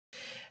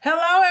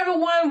Hello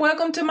everyone,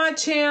 welcome to my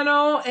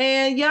channel.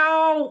 And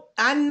y'all,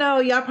 I know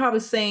y'all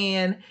probably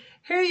saying,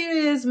 here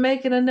you is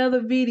making another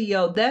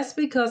video. That's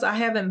because I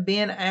haven't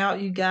been out,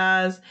 you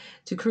guys,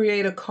 to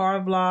create a car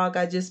vlog.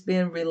 I just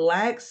been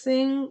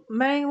relaxing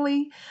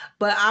mainly.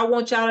 But I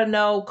want y'all to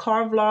know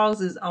car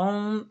vlogs is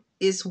on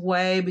its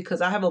way because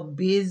I have a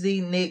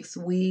busy next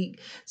week.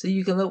 So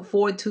you can look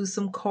forward to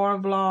some car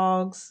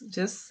vlogs.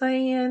 Just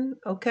saying,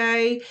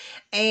 okay?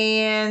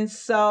 And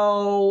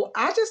so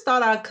I just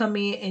thought I'd come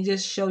in and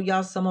just show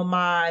y'all some of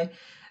my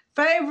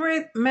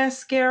favorite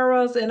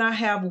mascaras, and I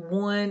have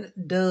one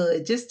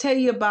dud. Just tell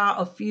you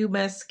about a few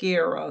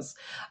mascaras.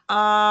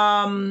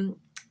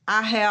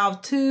 I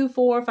have 2,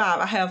 4, 5.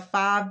 I have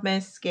 5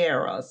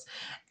 mascaras.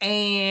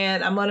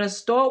 And I'm gonna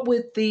start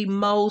with the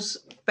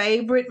most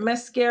favorite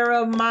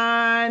mascara of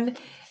mine,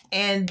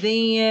 and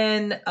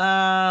then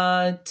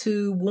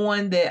to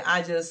one that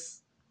I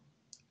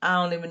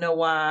don't even know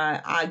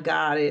why I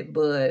got it,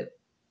 but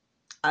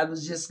I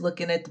was just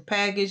looking at the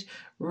package,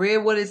 read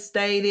what it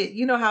stated.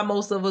 You know how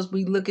most of us,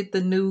 we look at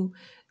the new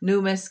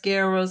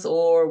mascaras,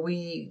 or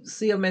we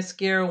see a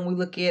mascara and we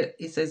look at it,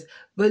 it says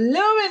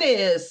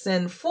voluminous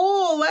and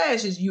full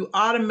lashes. You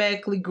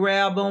automatically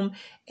grab them,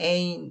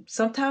 and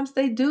sometimes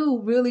they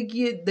do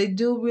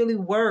really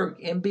work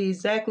and be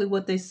exactly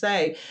what they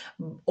say,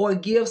 or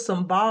give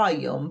some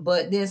volume.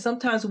 But then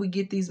sometimes we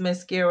get these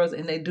mascaras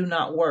and they do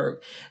not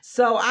work.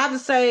 So I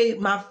would say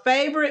my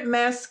favorite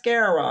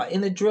mascara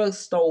in the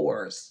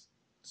drugstores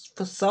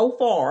for so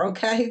far,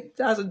 okay?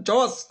 That's a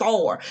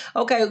drugstore.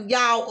 Okay,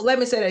 y'all, let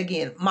me say that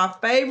again. My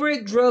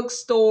favorite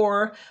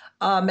drugstore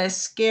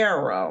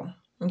mascara,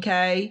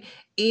 okay,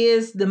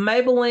 is the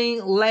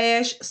Maybelline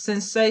Lash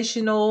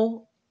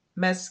Sensational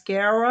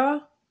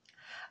Mascara.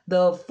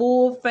 The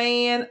Full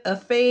Fan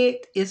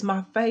Effect is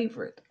my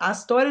favorite. I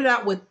started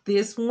out with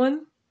this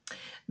one.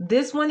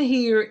 This one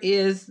here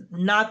is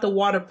not the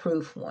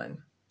waterproof one.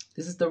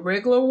 This is the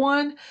regular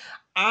one.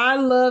 I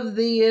love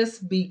this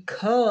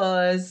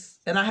because,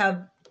 and I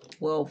have,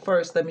 well,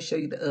 first let me show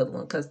you the other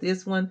one, because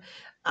this one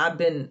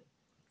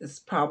it's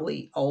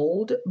probably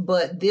old,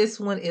 but this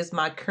one is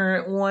my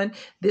current one.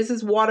 This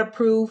is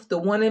waterproof. The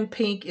one in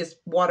pink is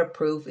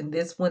waterproof, and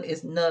this one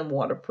is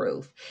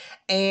non-waterproof.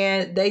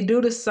 And they do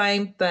the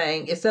same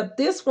thing, except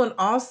this one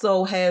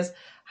also has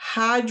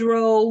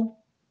hydro,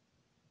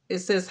 it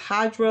says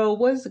hydro,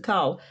 what is it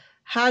called?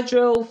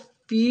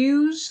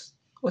 Hydrofuge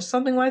or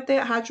something like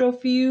that.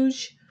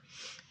 Hydrofuge.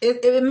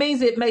 It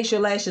means it makes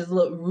your lashes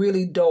look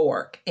really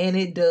dark, and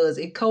it does.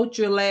 It coats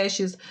your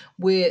lashes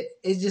with,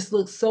 it just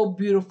looks so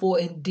beautiful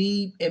and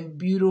deep and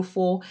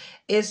beautiful.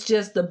 It's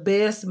just the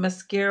best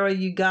mascara,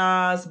 you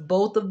guys.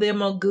 Both of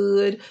them are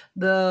good.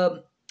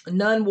 The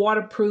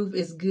non-waterproof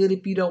is good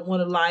if you don't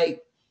want to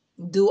like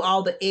do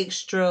all the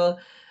extra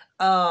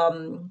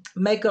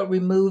makeup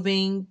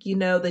removing, you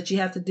know, that you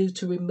have to do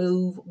to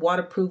remove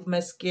waterproof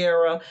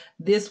mascara.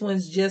 This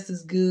one's just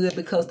as good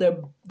because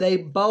they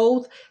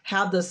both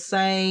have the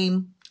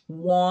same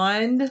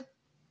wand,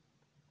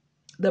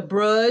 the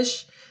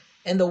brush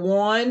and the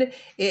wand.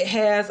 It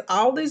has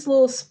all these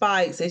little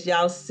spikes, as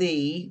y'all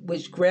see,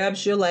 which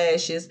grabs your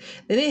lashes.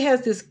 Then it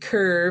has this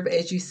curve,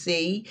 as you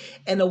see,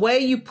 and the way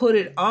you put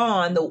it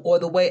on, or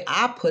the way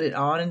I put it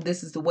on, and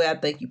this is the way I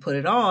think you put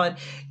it on,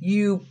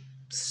 you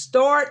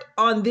start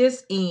on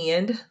this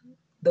end,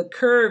 the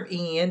curve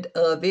end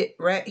of it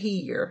right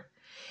here,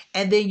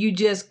 and then you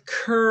just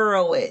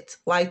curl it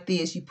like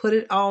this. You put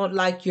it on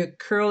like you're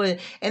curling,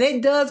 and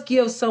it does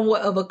give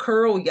somewhat of a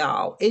curl,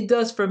 y'all. It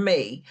does for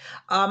me.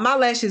 My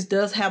lashes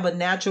does have a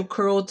natural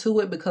curl to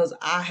it because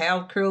I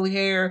have curly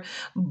hair,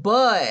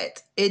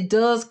 but it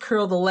does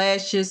curl the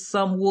lashes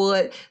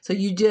somewhat. So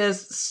you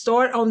just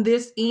start on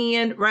this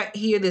end right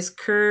here, this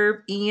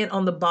curved end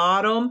on the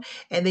bottom,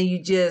 and then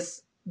you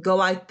just go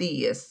like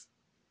this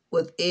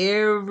with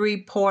every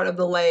part of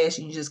the lash.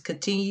 You just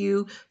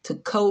continue to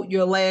coat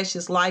your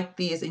lashes like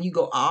this, and you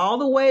go all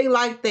the way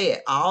like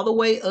that, all the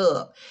way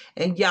up.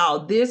 And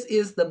y'all, this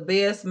is the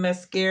best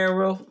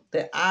mascara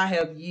that I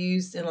have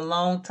used in a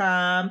long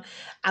time.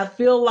 I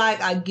feel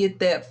like I get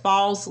that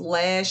false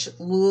lash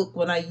look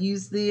when I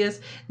use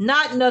this.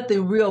 Not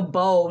nothing real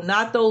bold,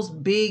 not those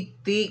big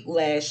thick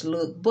lash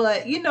look,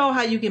 but you know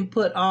how you can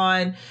put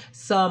on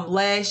some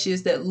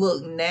lashes that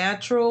look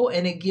natural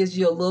and it gives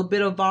you a little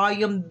bit of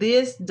volume.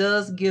 This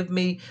does give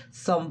me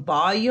some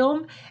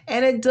volume,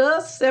 and it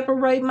does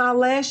separate my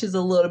lashes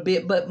a little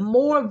bit, but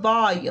more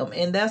volume,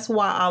 and that's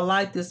why I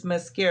like this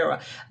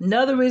mascara.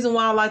 Another reason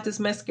why I like this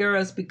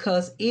mascara is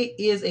because it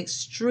is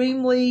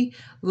extremely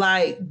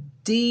like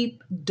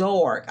deep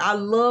dark. I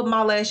love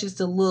my lashes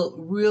to look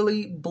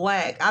really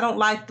black. I don't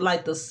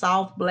like the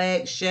soft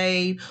black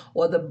shade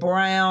or the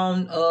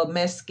brown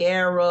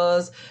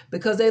mascaras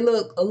because they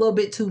look a little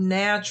bit too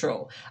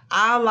natural.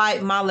 I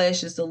like my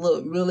lashes to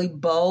look really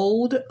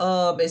bold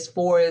as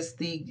far as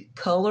the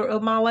color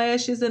of my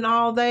lashes and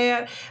all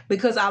that,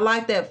 because I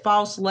like that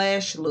false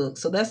lash look.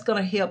 So that's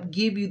going to help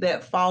give you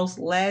that false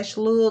lash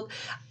look.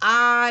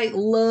 I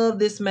love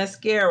this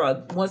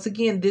mascara. Once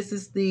again, this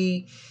is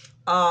the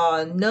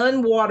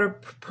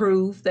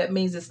non-waterproof. That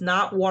means it's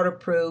not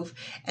waterproof.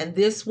 And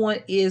this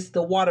one is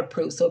the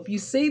waterproof. So if you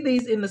see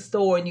these in the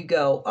store and you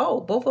go, oh,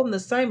 both of them the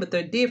same, but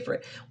they're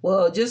different.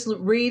 Well, just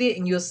read it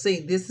and you'll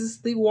see this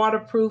is the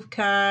waterproof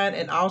kind.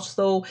 And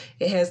also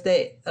it has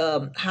that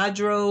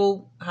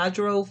hydrofuge.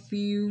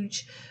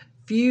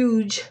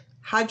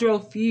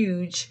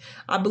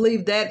 I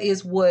believe that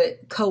is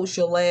what coats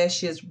your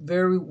lashes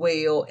very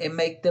well and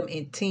make them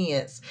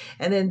intense.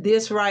 And then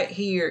this right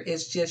here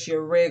is just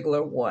your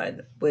regular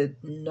one with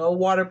no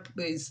water.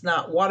 It's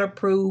not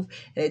waterproof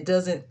and it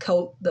doesn't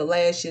coat the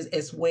lashes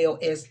as well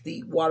as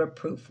the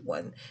waterproof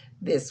one.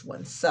 This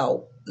one.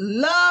 So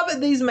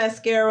love these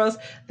mascaras.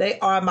 They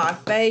are my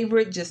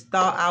favorite. Just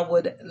thought I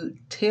would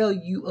tell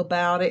you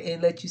about it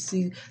and let you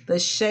see the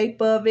shape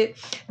of it.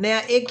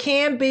 Now it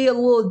can be a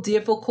little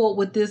difficult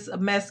with this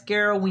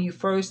mascara when you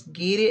first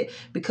get it,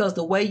 because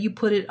the way you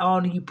put it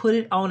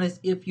on as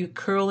if you're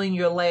curling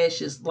your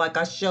lashes like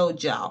I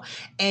showed y'all,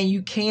 and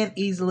you can't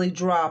easily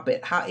drop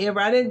it. However,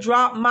 I didn't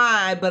drop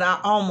mine, but I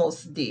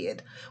almost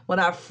did when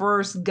I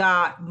first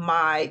got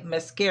my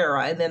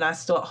mascara, and then I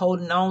start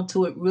holding on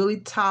to it really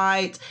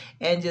tight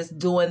and just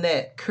doing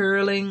that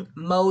curling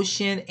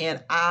motion,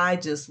 and I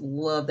just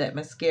love that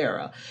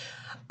mascara.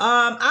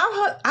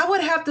 I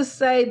would have to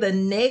say the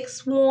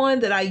next one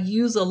that I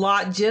use a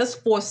lot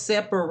just for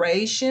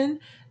separation,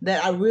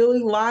 that I really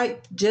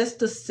like just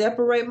to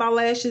separate my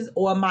lashes,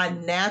 or my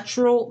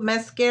natural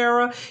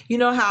mascara. You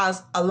know how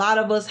a lot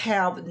of us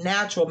have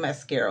natural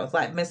mascaras,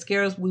 like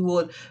mascaras we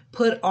would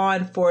put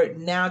on for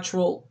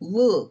natural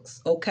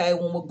looks, okay,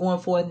 when we're going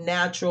for a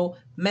natural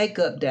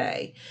makeup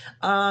day.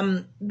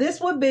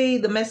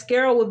 The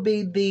mascara would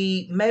be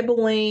the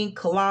Maybelline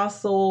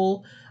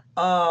Colossal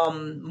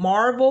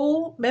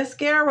Marvel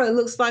mascara. It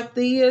looks like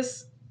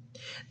this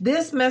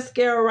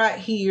mascara right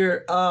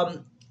here.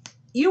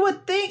 You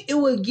would think it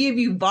would give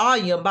you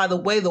volume by the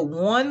way the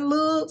one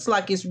looks,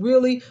 like it's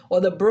really, or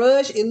the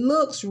brush, it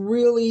looks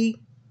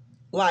really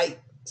like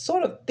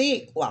sort of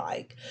thick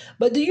like.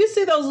 But do you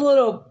see those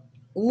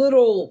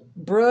little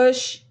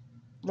brush,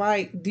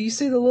 like, do you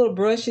see the little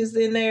brushes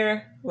in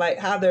there, like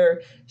how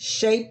they're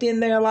shaped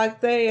in there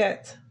like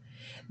that?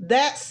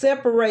 That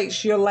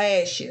separates your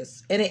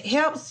lashes, and it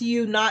helps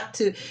you not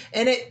to,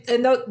 and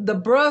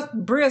the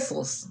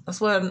bristles,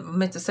 that's what I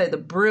meant to say, the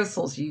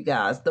bristles, you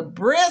guys, the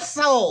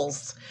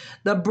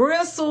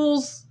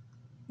bristles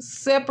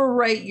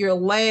separate your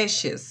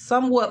lashes,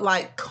 somewhat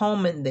like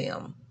combing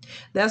them.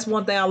 That's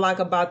one thing I like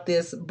about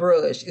this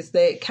brush, is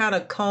that it kind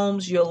of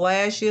combs your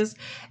lashes.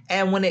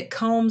 And when it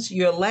combs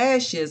your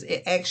lashes,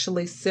 it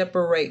actually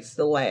separates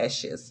the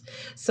lashes.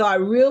 So I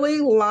really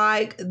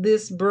like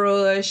this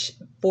brush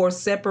for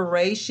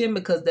separation,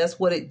 because that's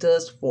what it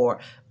does for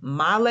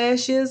my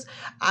lashes.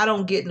 I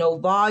don't get no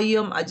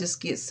volume. I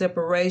just get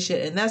separation.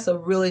 And that's a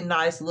really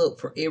nice look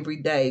for every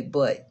day.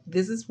 But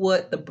this is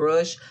what the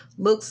brush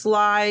looks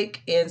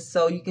like. And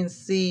so you can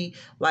see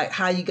like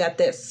how you got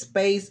that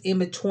space in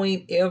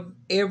between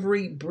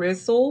every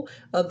bristle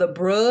of the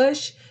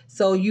brush.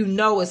 So you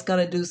know it's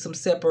going to do some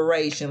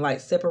separation, like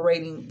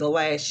separating the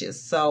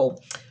lashes. So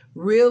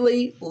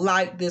really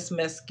like this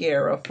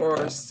mascara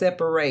for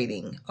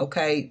separating,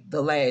 okay,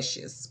 the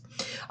lashes.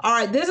 All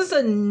right, this is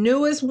the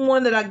newest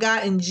one that I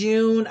got in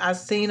June. I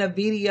seen a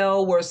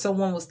video where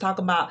someone was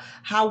talking about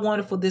how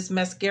wonderful this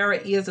mascara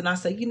is, and I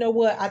said, you know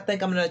what, I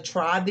think I'm gonna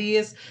try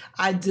this.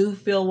 I do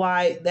feel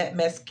like that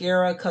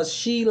mascara, because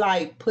she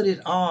like put it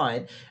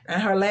on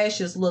and her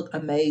lashes look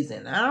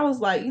amazing. And I was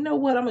like, you know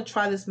what, I'm gonna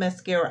try this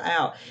mascara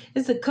out.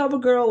 It's a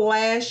CoverGirl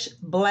Lash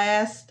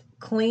Blast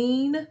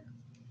Clean,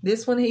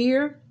 this one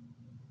here.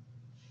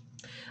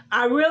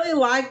 I really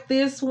like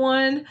this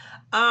one.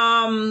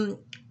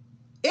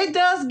 It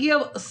does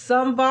give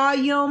some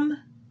volume.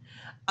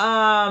 But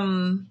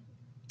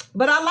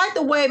I like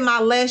the way my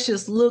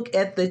lashes look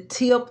at the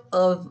tip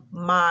of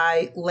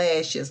my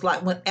lashes,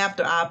 like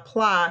after I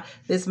apply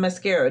this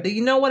mascara. Do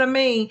you know what I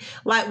mean?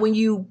 Like when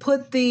you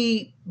put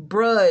the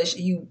brush,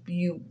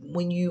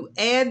 when you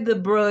add the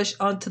brush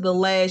onto the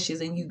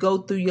lashes and you go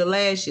through your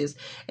lashes,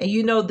 and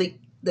you know the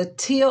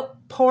tip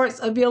parts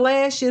of your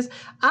lashes.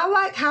 I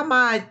like how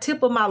my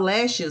tip of my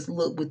lashes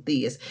look with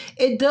this.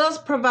 It does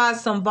provide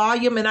some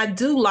volume, and I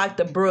do like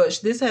the brush.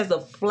 This has a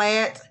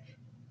flat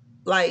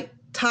like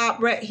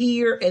top right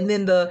here, and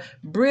then the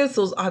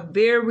bristles are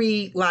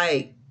very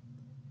like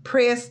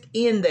pressed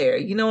in there,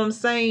 you know what I'm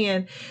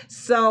saying?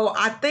 So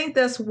I think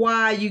that's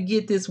why you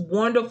get this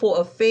wonderful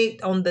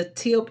effect on the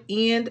tip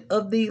end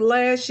of the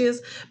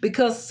lashes,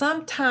 because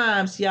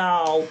sometimes,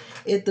 y'all,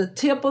 if the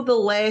tip of the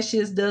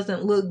lashes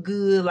doesn't look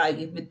good, like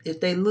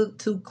if they look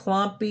too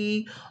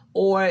clumpy,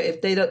 or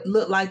if they don't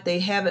look like they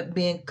haven't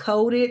been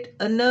coated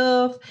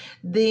enough,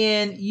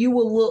 then you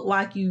will look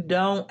like you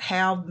don't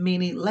have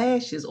many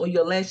lashes, or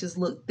your lashes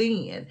look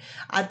thin.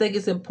 I think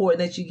it's important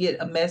that you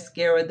get a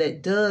mascara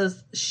that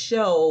does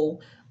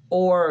show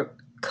or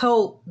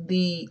coat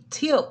the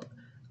tip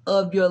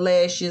of your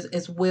lashes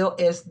as well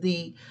as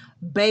the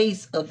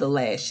base of the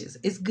lashes.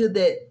 It's good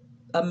that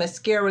a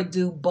mascara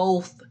do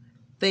both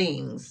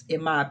things,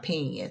 in my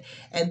opinion.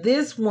 And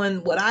this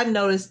one, what I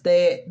noticed,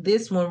 that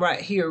this one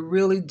right here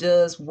really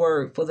does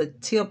work for the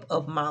tip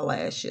of my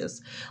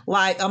lashes.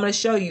 Like, I'm going to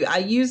show you. I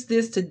used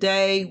this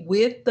today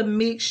with the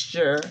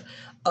mixture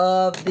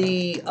of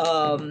the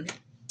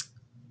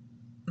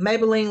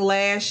Maybelline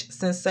Lash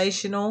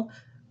Sensational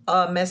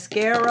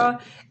mascara,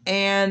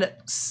 and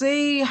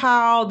see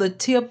how the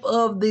tip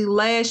of the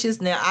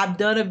lashes, now I've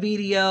done a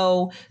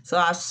video so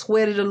I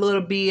sweated a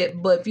little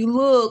bit, but if you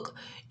look,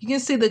 you can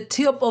see the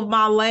tip of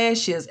my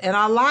lashes, and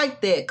I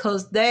like that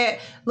because that,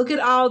 look at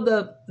all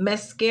the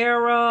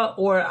mascara,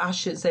 or I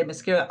shouldn't say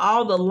mascara,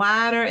 all the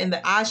liner and the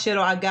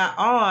eyeshadow I got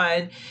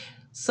on.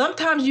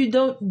 Sometimes you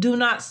do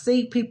not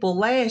see people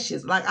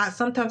lashes. Like,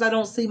 sometimes I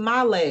don't see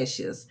my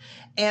lashes.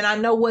 And I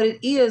know what it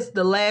is.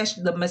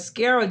 The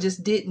mascara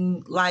just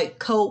didn't like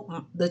coat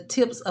the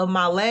tips of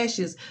my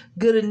lashes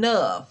good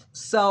enough.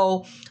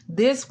 So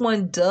this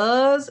one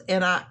does,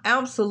 and I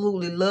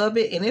absolutely love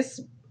it. And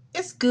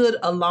it's good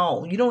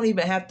alone. You don't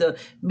even have to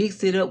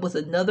mix it up with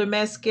another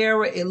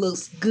mascara. It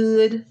looks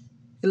good.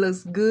 It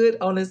looks good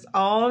on its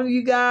own,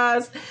 you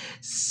guys.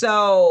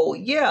 So,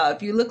 yeah,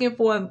 if you're looking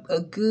for a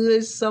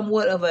good,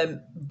 somewhat of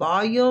a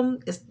volume,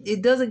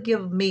 it doesn't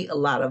give me a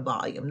lot of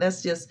volume.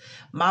 That's just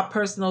my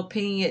personal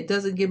opinion. It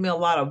doesn't give me a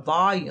lot of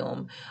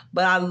volume,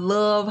 but I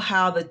love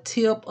how the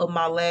tip of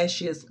my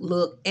lashes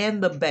look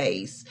and the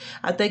base.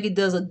 I think it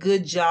does a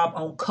good job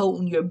on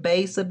coating your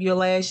base of your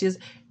lashes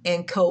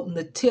and coating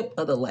the tip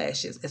of the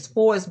lashes. As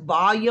far as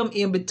volume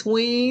in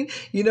between,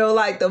 you know,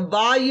 like the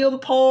volume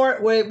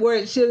part where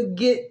it should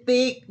get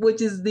thick, which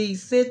is the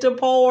center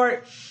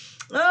part,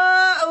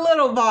 a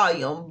little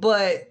volume,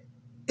 but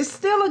it's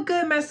still a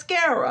good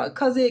mascara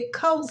because it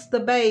coats the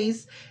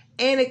base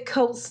and it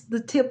coats the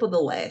tip of the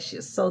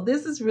lashes. So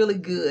this is really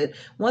good.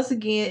 Once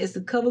again, it's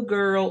the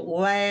CoverGirl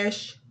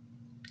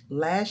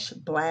Lash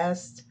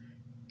Blast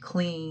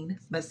Clean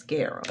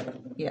Mascara.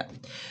 Yeah.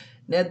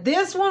 Now,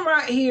 this one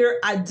right here,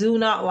 I do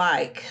not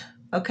like,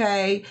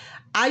 okay?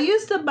 I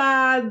used to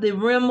buy the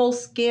Rimmel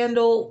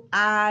Scandal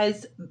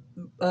Eyes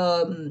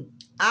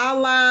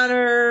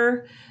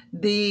eyeliner,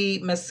 the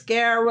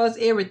mascaras,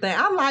 everything.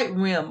 I like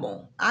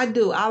Rimmel. I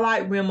do. I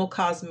like Rimmel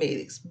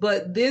Cosmetics.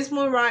 But this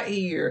one right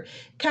here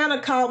kind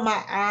of caught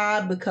my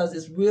eye because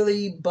it's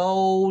really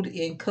bold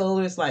in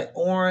colors, like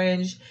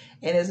orange.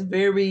 And it's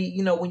very,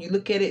 you know, when you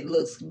look at it, it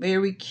looks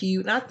very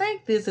cute. And I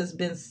think this has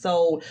been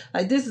sold.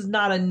 Like, this is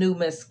not a new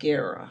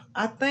mascara.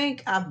 I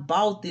think I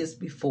bought this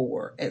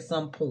before at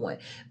some point.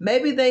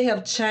 Maybe they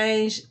have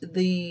changed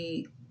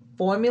the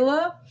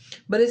formula,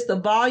 but it's the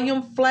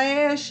Volume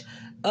Flash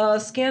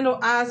Scandal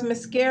Eyes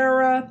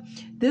Mascara.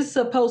 This is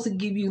supposed to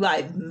give you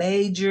like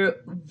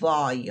major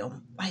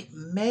volume. Like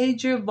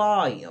major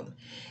volume.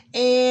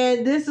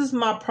 And this is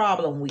my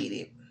problem with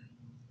it.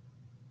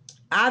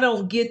 I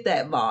don't get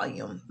that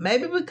volume.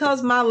 Maybe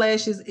because my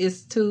lashes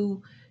is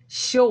too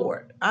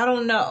short. I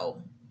don't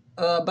know.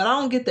 But I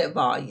don't get that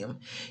volume.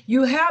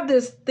 You have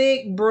this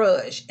thick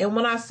brush. And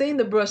when I seen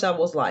the brush, I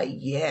was like,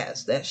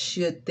 yes, that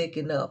should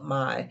thicken up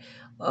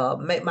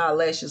make my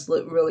lashes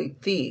look really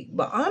thick.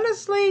 But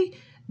honestly,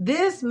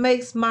 this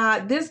makes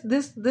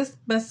this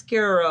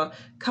mascara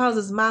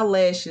causes my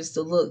lashes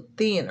to look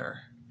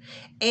thinner.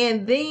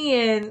 And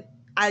then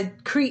I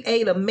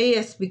create a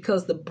mess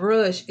because the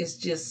brush is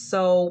just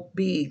so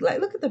big.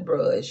 Like, look at the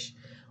brush.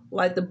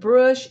 Like, the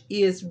brush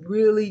is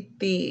really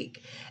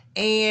thick.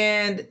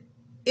 And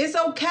it's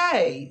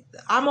okay.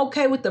 I'm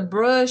okay with the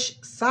brush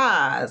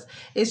size.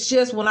 It's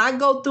just when I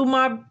go through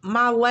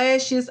my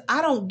lashes,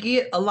 I don't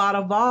get a lot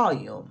of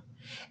volume.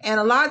 And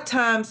a lot of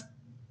times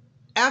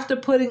after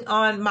putting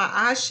on my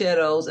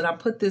eyeshadows, and I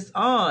put this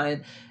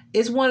on,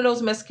 it's one of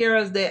those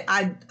mascaras that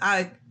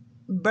I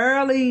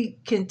barely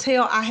can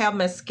tell I have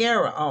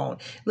mascara on.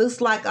 Looks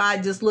like I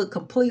just look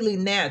completely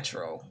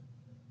natural.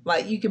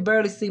 Like, you can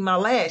barely see my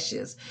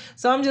lashes.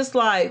 So I'm just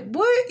like,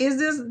 what is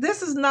this?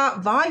 This is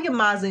not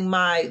volumizing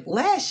my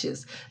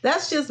lashes.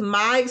 That's just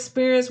my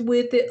experience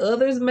with it.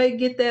 Others may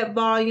get that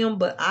volume,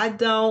 but I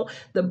don't.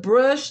 The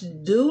brush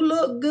do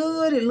look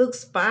good. It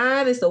looks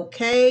fine. It's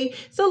okay.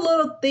 It's a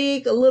little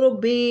thick, a little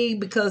big,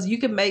 because you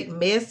can make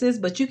messes,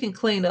 but you can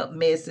clean up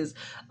messes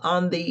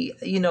on the,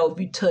 you know, if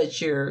you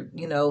touch your,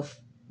 you know,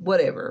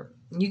 whatever.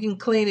 You can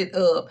clean it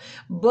up.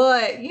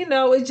 But, you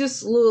know, it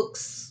just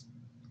looks...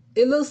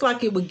 It looks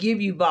like it would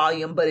give you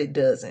volume, but it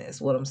doesn't, is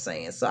what I'm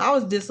saying. So I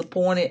was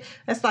disappointed.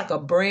 That's like a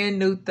brand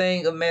new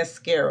thing of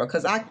mascara.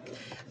 Because I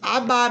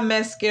buy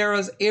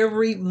mascaras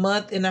every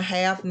month and a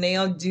half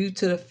now due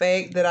to the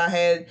fact that I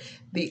had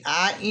the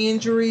eye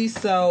injury.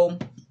 So,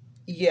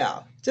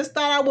 yeah. Just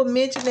thought I would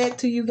mention that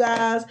to you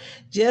guys.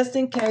 Just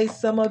in case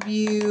some of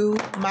you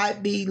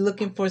might be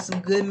looking for some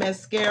good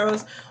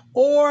mascaras.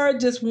 Or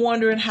just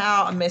wondering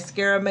how a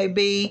mascara may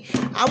be.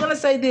 I want to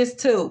say this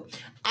too.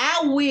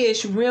 I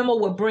wish Rimmel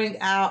would bring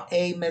out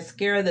a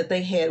mascara that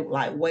they had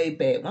like way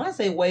back. When I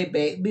say way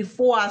back,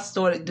 before I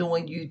started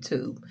doing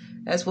YouTube.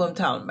 That's what I'm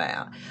talking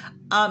about.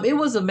 It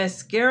was a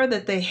mascara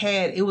that they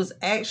had. It was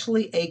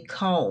actually a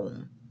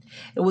comb.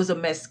 It was a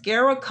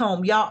mascara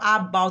comb. Y'all, I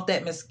bought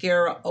that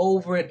mascara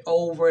over and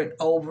over and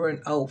over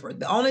and over.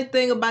 The only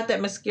thing about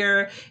that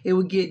mascara, it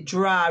would get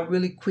dry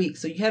really quick.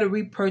 So you had to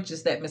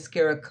repurchase that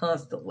mascara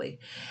constantly.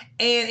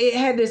 And it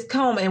had this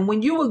comb. And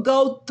when you would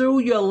go through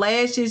your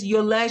lashes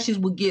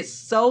would get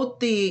so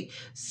thick,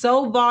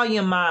 so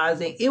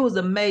volumizing. It was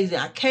amazing.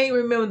 I can't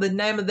remember the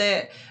name of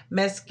that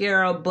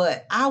mascara,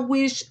 but I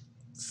wish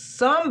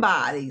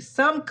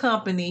some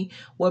company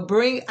would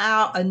bring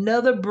out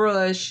another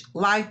brush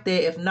like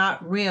that, if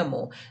not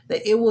Rimmel,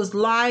 that it was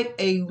like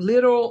it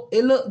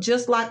looked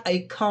just like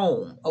a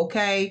comb,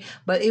 okay,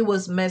 but it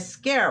was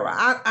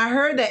mascara. I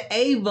heard that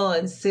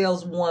Avon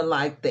sells one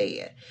like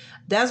that.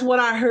 That's what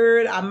I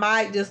heard. I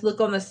might just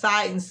look on the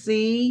site and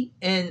see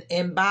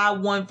and buy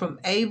one from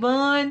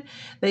Avon.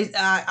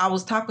 I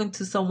was talking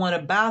to someone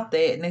about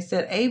that, and they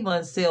said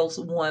Avon sells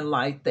one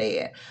like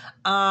that.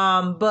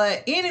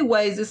 But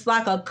anyways, it's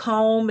like a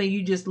comb, and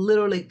you just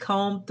literally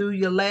comb through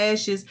your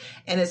lashes,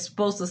 and it's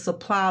supposed to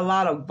supply a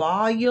lot of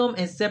volume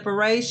and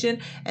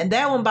separation. And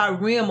that one by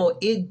Rimmel,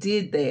 it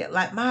did that.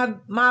 Like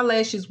my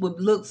lashes would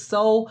look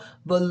so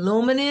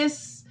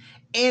voluminous.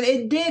 And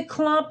it did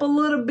clump a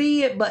little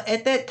bit, but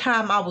at that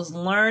time I was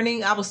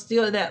learning. I was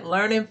still in that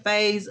learning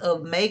phase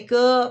of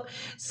makeup.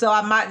 So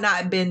I might not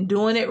have been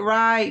doing it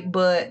right,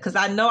 but because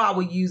I know I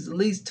would use at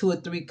least 2 or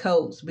 3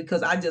 coats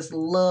because I just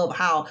love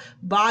how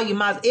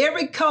volumized.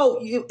 Every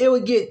coat, it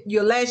would get,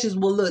 your lashes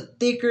will look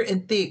thicker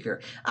and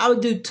thicker. I would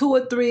do 2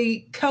 or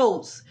 3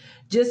 coats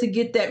just to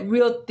get that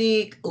real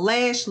thick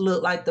lash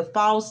look, like the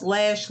false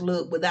lash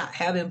look without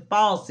having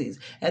falsies.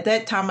 At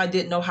that time, I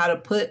didn't know how to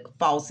put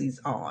falsies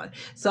on.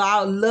 So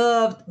I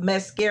loved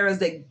mascaras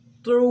that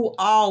threw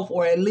off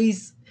or at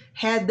least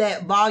had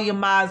that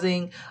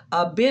volumizing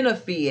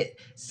benefit.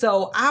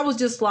 So I was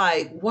just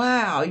like,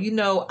 wow,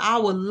 I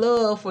would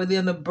love for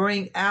them to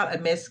bring out a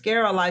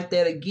mascara like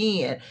that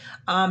again,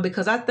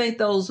 because I think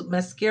those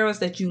mascaras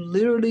that you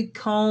literally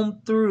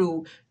comb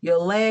through your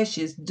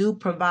lashes do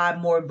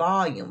provide more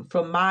volume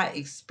from my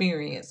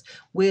experience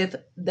with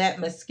that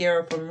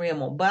mascara from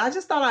Rimmel. But I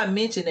just thought I'd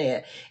mention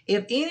that.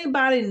 If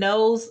anybody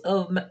knows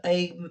of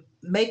a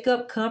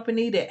makeup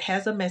company that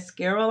has a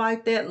mascara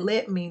like that,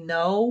 let me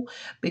know,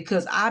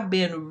 because I've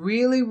been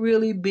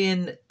really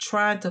been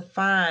trying to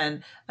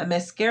find a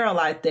mascara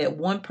like that.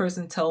 One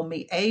person told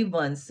me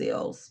Avon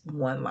sells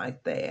one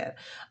like that.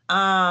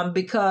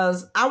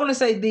 Because I want to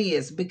say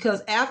this,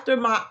 because after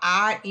my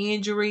eye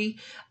injury,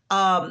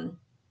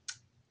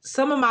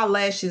 some of my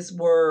lashes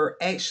were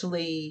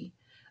actually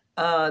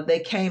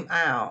they came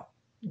out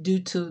due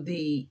to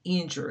the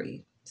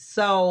injury.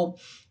 So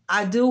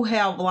I do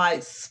have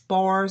like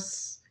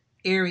sparse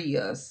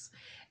areas,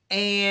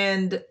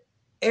 and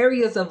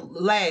areas of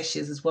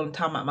lashes is what I'm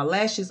talking about. My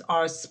lashes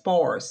are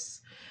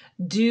sparse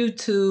due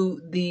to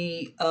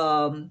the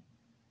eye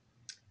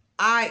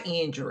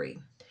injury.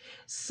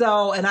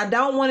 So, and I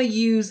don't want to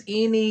use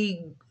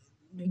any,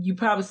 you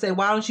probably say,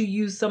 why don't you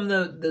use some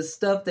of the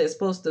stuff that's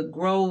supposed to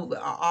grow,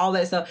 all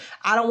that stuff?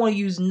 I don't want to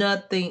use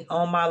nothing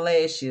on my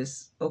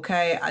lashes,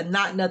 okay?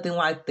 Not nothing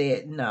like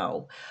that,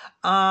 no.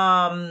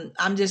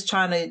 I'm just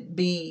trying to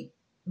be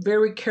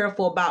very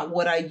careful about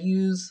what I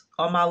use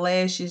on my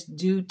lashes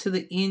due to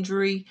the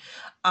injury.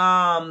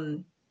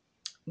 But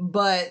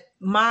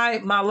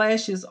my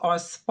lashes are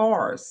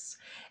sparse,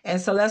 and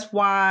so that's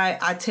why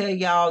I tell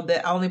y'all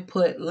that I only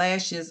put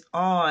lashes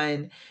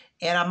on,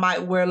 and I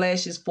might wear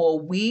lashes for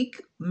a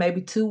week,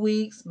 maybe 2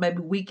 weeks, maybe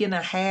a week and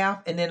a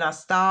half, and then I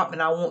stop,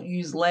 and I won't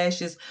use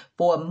lashes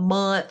for a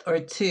month or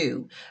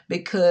 2,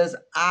 because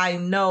I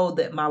know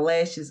that my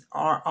lashes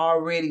are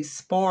already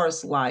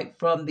sparse, like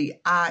from the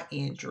eye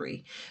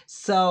injury.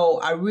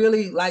 So I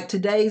really like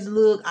today's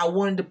look. I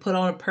wanted to put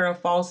on a pair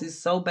of falsies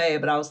so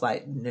bad, but I was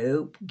like,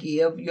 nope,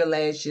 give your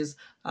lashes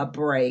a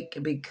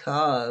break,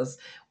 because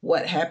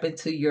what happened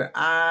to your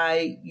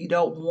eye, you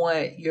don't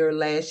want your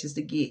lashes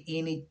to get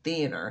any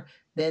thinner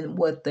than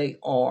what they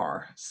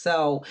are.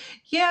 So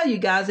yeah, you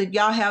guys, if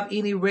y'all have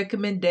any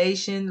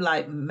recommendation,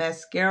 like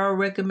mascara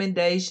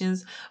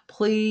recommendations,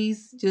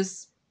 please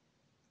just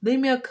leave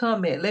me a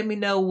comment. Let me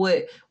know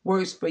what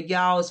works for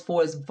y'all as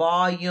far as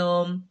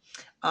volume.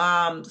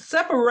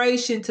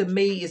 Separation to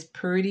me is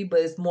pretty, but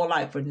it's more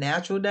like for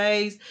natural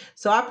days.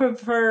 So I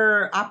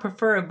prefer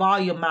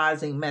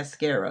volumizing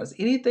mascaras.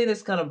 Anything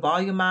that's gonna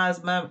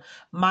volumize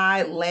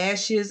my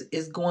lashes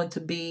is going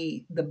to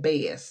be the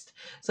best.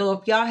 So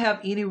if y'all have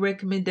any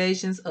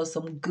recommendations of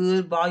some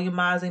good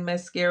volumizing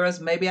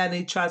mascaras, maybe I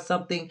need to try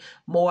something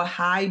more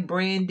high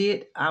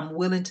branded, I'm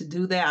willing to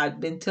do that. I've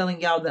been telling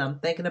y'all that I'm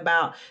thinking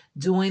about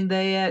doing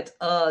that.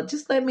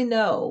 Just let me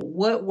know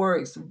what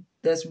works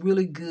that's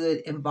really good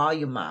in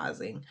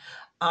volumizing.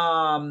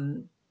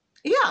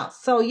 Yeah,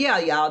 so yeah,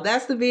 y'all,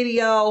 that's the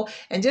video.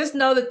 And just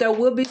know that there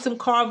will be some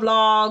car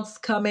vlogs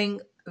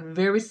coming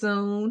very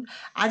soon.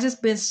 I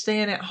just been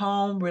staying at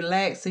home,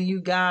 relaxing,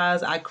 you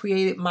guys. I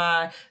created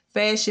my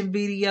fashion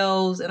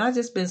videos, and I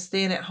just been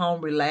staying at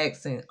home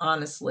relaxing,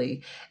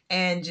 honestly,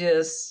 and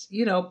just,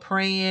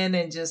 praying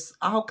and just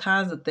all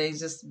kinds of things,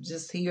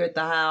 just here at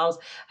the house.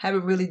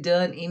 Haven't really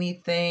done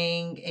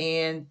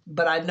anything,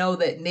 but I know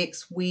that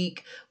next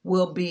week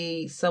will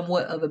be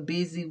somewhat of a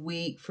busy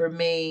week for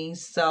me,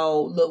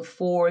 so look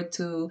forward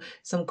to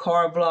some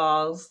car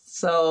vlogs.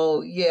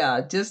 So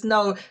yeah, just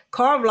know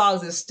car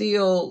vlogs is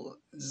still,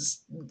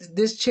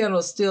 this channel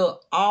is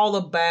still all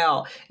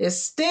about,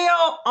 it's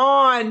still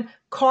on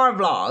car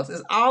vlogs.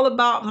 It's all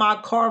about my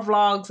car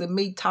vlogs and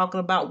me talking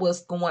about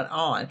what's going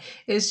on.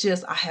 It's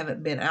just I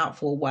haven't been out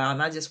for a while,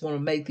 and I just want to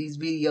make these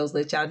videos,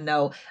 let y'all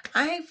know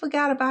I ain't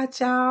forgot about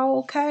y'all,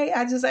 okay?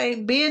 I just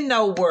ain't been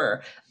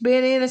nowhere.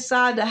 Been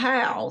inside the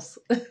house,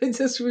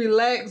 just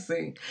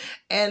relaxing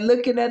and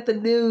looking at the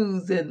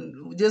news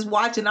and just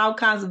watching all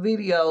kinds of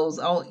videos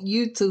on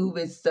YouTube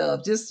and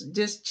stuff.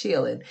 Just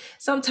chilling.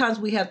 Sometimes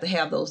we have to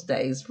have those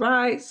days,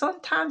 right?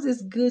 Sometimes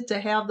it's good to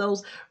have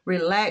those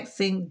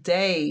relaxing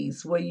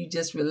days where you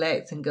just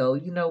relax and go,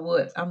 you know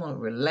what? I'm going to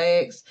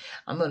relax.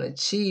 I'm going to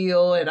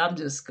chill, and I'm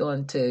just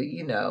going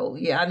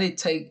to, I need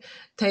to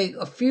take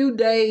a few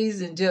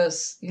days and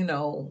just,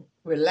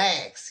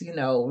 relax,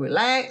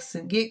 relax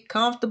and get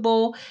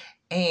comfortable.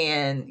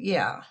 And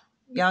yeah,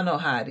 y'all know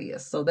how it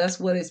is. So that's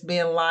what it's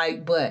been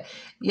like. But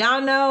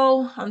y'all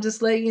know, I'm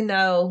just letting you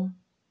know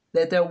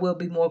that there will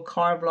be more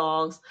car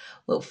vlogs.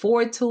 Look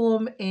forward to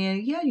them.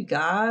 And yeah, you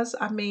guys,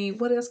 I mean,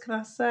 what else can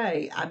I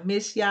say? I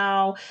miss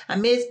y'all. I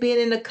miss being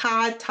in the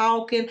car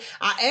talking.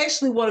 I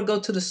actually want to go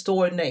to the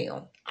store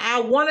now.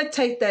 I want to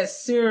take that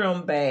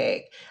serum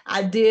bag.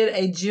 I did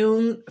a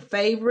June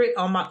favorite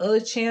on my other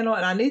channel,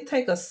 and I need to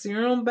take a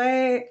serum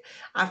bag.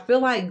 I feel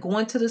like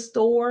going to the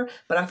store,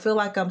 but I feel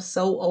like I'm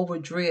so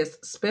overdressed,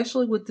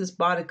 especially with this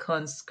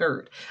bodycon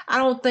skirt. I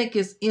don't think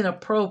it's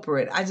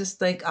inappropriate. I just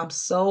think I'm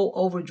so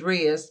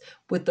overdressed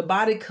with the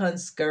bodycon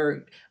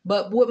skirt.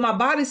 But with my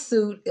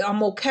bodysuit,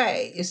 I'm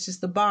okay. It's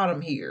just the bottom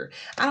here.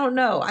 I don't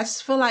know. I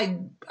feel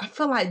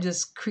like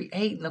just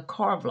creating a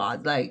car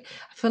vlog. Like,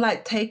 I feel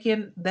like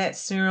taking that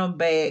serum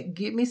bag,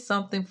 get me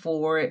something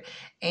for it.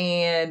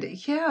 And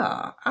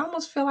yeah, I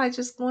almost feel like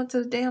just going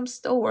to the damn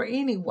store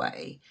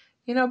anyway.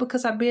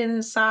 Because I've been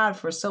inside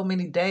for so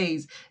many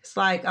days. It's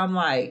like, I'm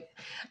like,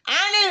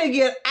 I need to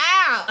get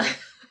out.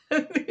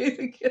 I need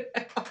to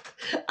get out.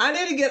 I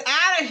need to get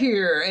out of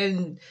here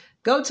and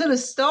go to the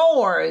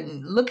store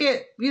and look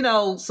at,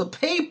 some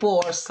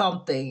people or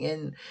something,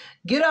 and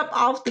get up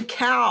off the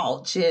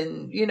couch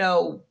and,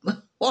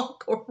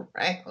 walk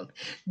around,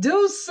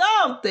 do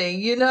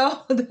something,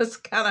 that's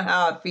kind of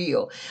how I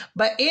feel.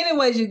 But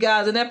anyways, you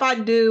guys, and if I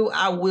do,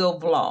 I will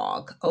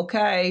vlog,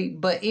 okay?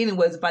 But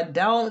anyways, if I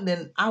don't,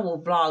 then I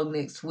will vlog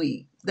next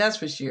week. That's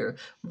for sure.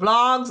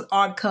 Vlogs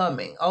are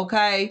coming,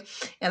 okay?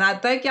 And I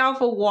thank y'all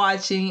for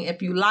watching.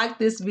 If you like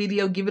this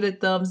video, give it a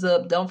thumbs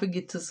up. Don't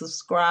forget to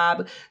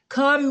subscribe,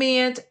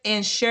 comment,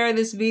 and share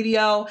this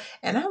video.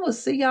 And I will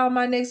see y'all in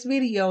my next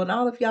video. And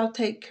all of y'all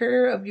take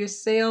care of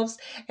yourselves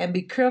and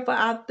be careful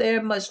out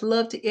there. Much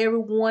love to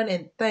everyone.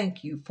 And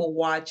thank you for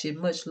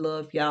watching. Much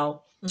love,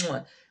 y'all.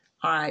 Mwah.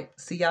 All right.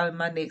 See y'all in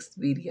my next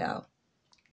video.